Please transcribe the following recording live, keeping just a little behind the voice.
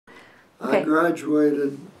Okay. I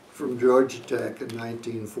graduated from Georgia Tech in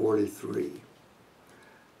 1943.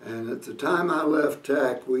 And at the time I left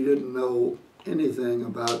Tech, we didn't know anything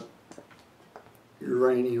about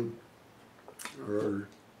uranium or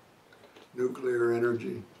nuclear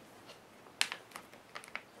energy.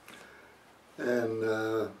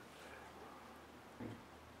 And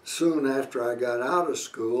soon after I got out of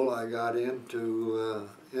school, I got into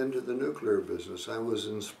the nuclear business. I was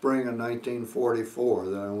in spring of 1944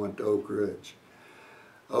 that I went to Oak Ridge.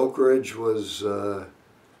 Oak Ridge was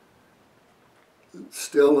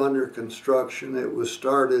still under construction. It was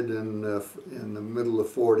started in the middle of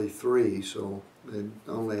 '43, so it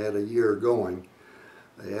only had a year going.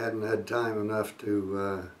 They hadn't had time enough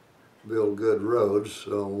to build good roads,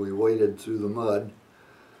 so we waded through the mud,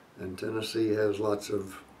 and Tennessee has lots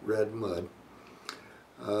of red mud.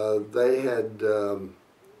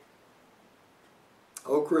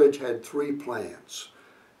 Oak Ridge had 3 plants.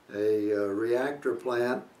 A reactor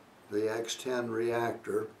plant, the X-10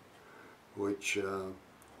 reactor, which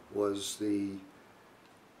was the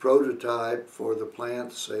prototype for the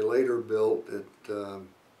plants they later built at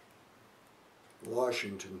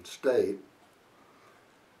Washington State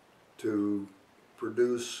to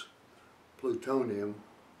produce plutonium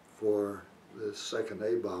for the second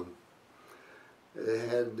A-bomb. It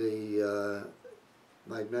had the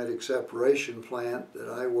magnetic separation plant that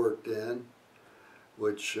I worked in,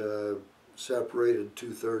 which separated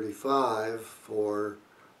 235 for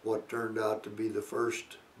what turned out to be the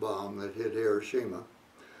first bomb that hit Hiroshima,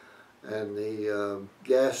 and the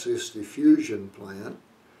gaseous diffusion plant,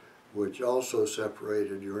 which also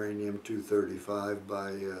separated uranium-235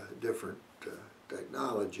 by different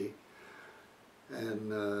technology,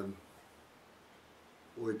 and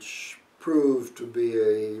which proved to be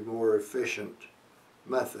a more efficient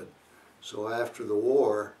method. So after the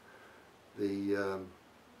war, the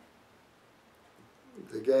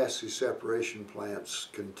gaseous separation plants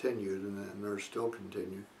continued, and are still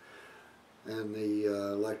continued, and the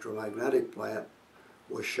electromagnetic plant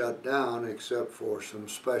was shut down except for some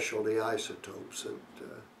specialty isotopes that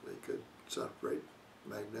they could separate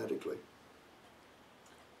magnetically.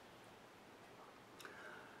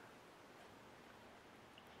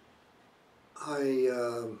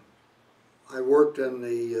 I worked in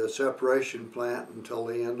the separation plant until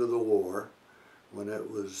the end of the war, when it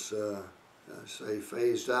was, say,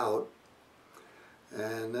 phased out,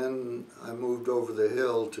 and then I moved over the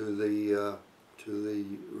hill to the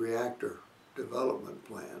reactor development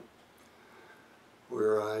plant,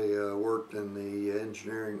 where I worked in the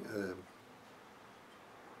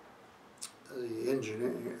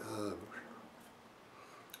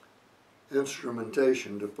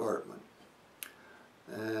instrumentation department.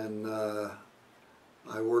 And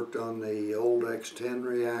I worked on the old X-10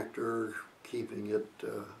 reactor, keeping it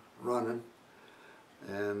running,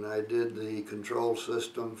 and I did the control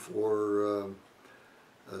system for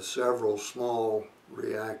several small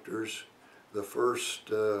reactors. The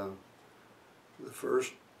first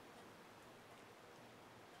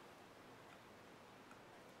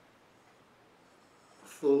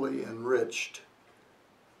fully enriched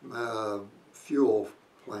fuel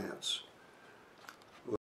plants.